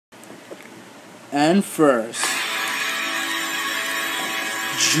And first,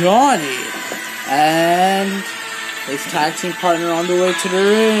 Johnny and his tag team partner on the way to the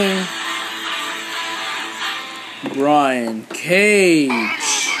ring, Brian Cage.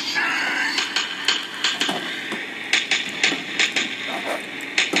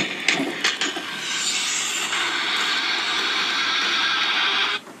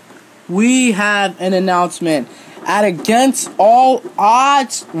 We have an announcement. At Against All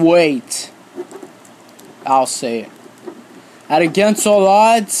Odds, wait, I'll say it. At Against All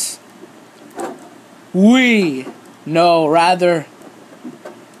Odds, me,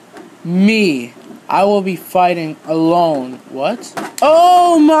 I will be fighting alone. What?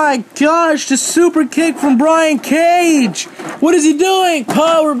 Oh my gosh, the super kick from Brian Cage! What is he doing?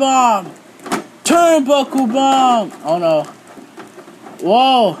 Powerbomb! Turnbuckle bomb! Oh no.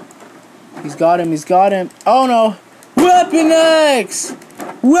 Whoa! He's got him. Oh no! Weapon X!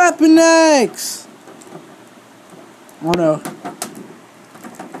 Weapon X! Oh no.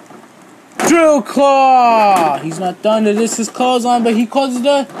 Drill Claw! He's not done. This is clothesline, but he causes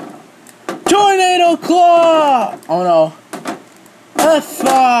the Tornado Claw! Oh no.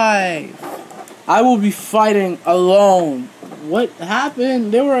 F5! I will be fighting alone. What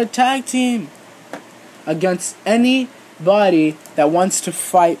happened? They were a tag team against anybody that wants to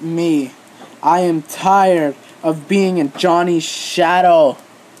fight me. I am tired of being in Johnny's shadow.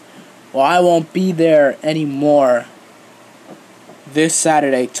 Well, I won't be there anymore. This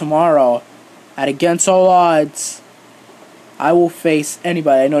Saturday, tomorrow, at Against All Odds, I will face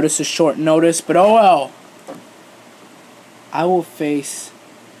anybody. I know this is short notice, but oh well. I will face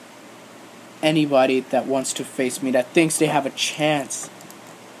anybody that wants to face me, that thinks they have a chance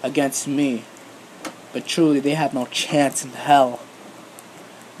against me. But truly, they have no chance in hell.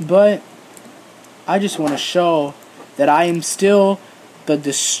 But I just want to show that I am still the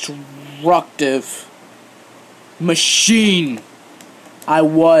destructive machine I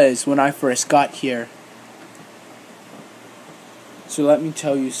was when I first got here. So let me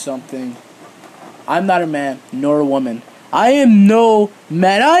tell you something. I'm not a man nor a woman. I am no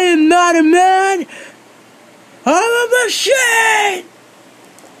man. I am not a man. I'm a machine.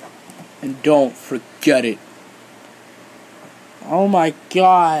 And don't forget it. Oh my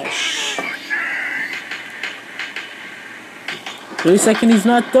gosh. Wait a second, he's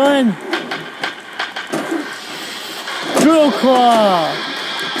not done. Drill Claw.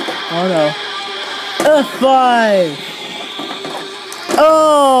 Oh no. F5.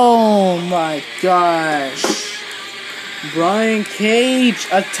 Oh my gosh. Brian Cage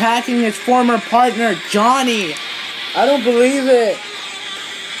attacking his former partner, Johnny. I don't believe it.